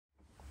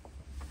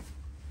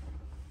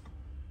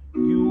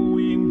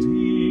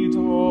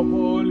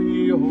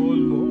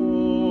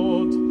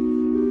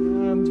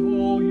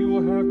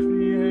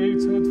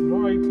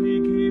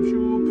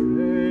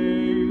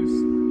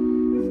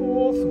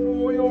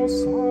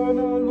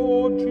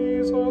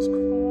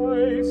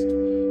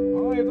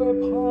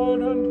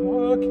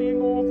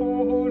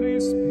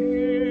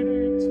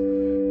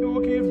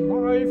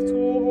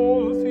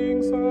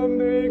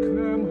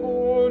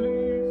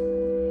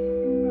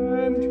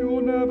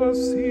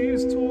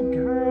cease to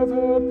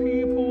gather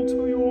people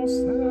to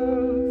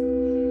yourself,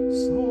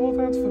 so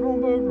that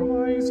from the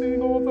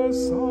rising of the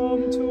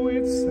sun to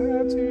its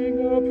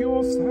setting up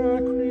your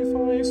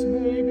sacrifice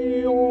may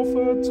be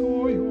offered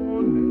to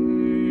your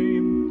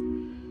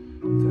name.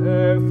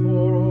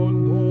 Therefore, O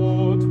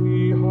Lord,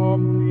 we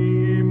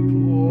humbly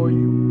implore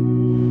you,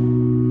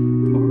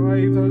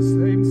 by the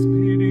same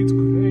Spirit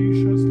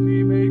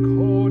graciously make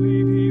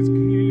holy these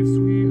gifts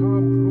we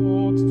have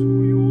brought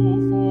to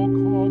you for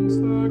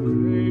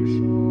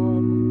consecration,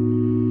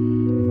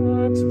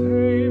 that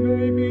they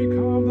may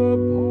become the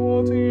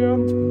body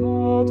and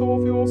blood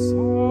of your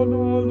Son,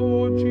 our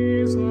Lord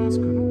Jesus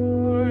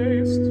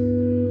Christ,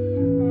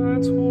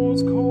 at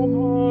whose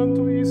command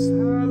we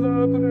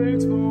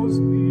celebrate those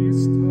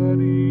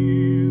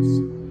mysteries.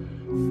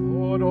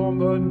 For on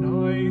the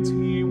night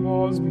he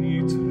was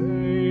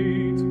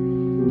betrayed,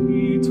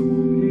 he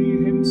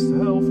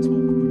himself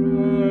took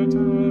bread,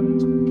 and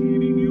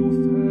giving you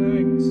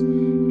thanks,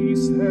 he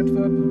said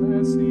the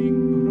blessing,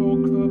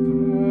 broke the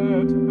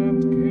bread, and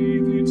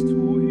gave it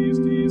to his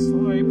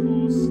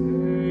disciples,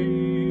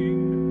 saying,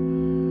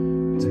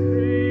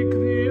 "Take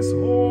this,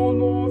 all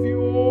of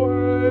you,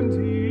 and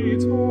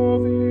eat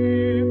of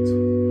it,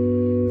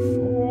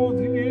 for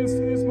this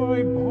is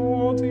my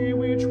body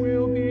which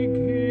will be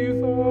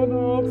given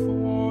up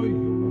for you."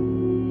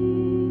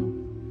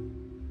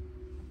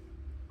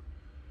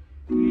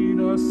 In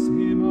a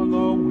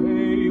similar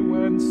way,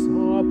 when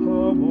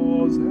supper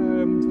was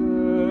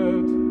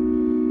ended,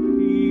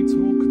 he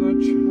took the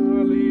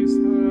chalice,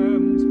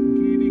 and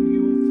giving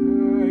you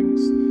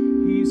thanks,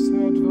 he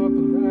said the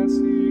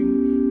blessing,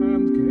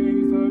 and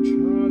gave the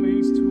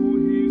chalice to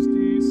his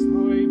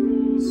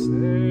disciples,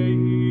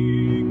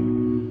 saying,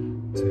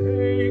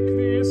 "Take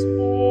this,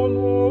 all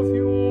of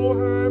you,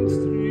 and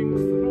drink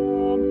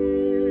from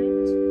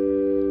it,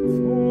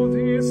 for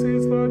this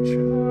is the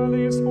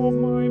chalice of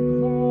my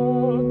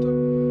blood,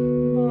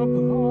 the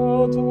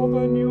blood of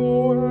a new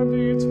and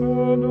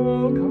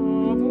eternal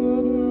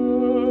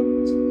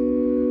covenant,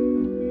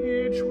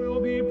 which will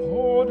be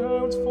poured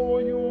out for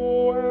you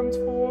and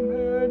for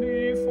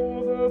many for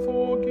the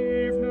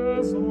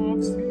forgiveness of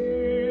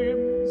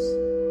sins.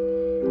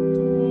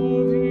 Do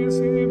this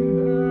in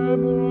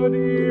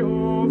memory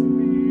of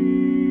me."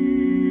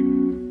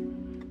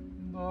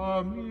 The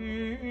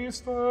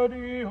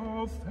mystery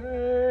of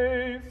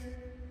faith.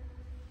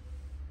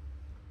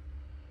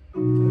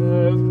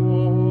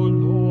 Therefore,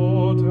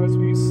 Lord, as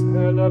we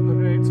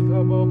celebrate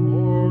the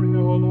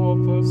memorial of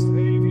the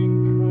saving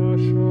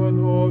passion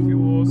of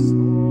your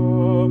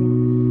Son,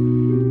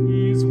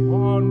 his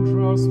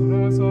wondrous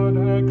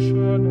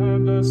resurrection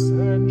and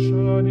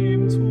ascension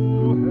into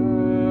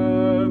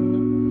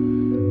heaven,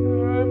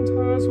 and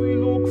as we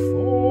look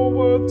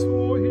forward to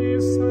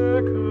his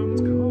second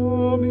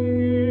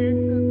coming,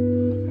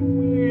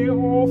 we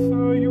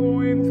offer you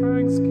in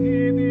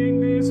thanksgiving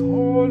this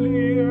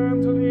holy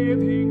and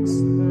living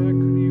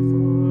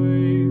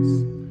sacrifice.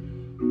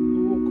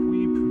 Look,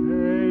 we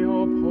pray,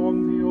 upon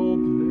the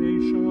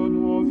oblation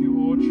of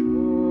your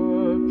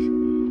church,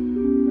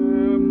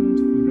 and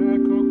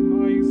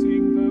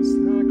recognizing the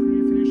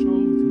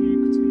sacrificial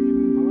victim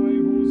by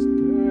whose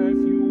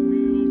death you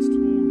willed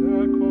to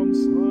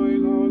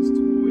reconcile us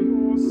to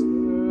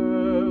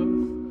yourself,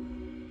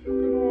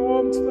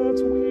 grant that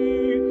we,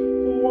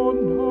 who are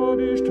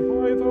nourished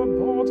by the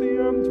body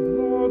and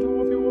blood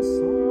of your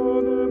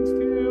Son and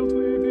filled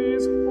with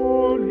his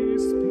Holy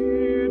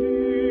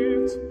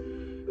Spirit,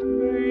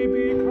 may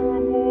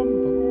become one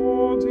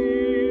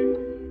body,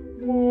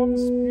 one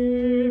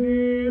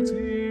Spirit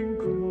in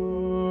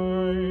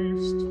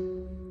Christ.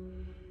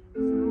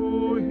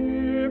 Through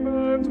him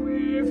and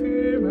with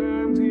him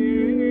and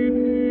in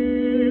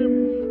him,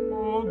 O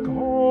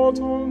God,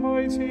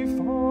 Almighty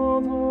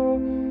Father,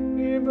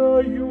 in the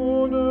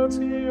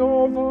unity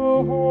of the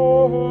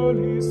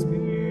Holy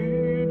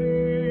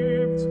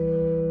Spirit,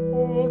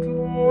 all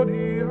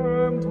glory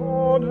and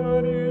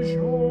honor is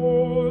yours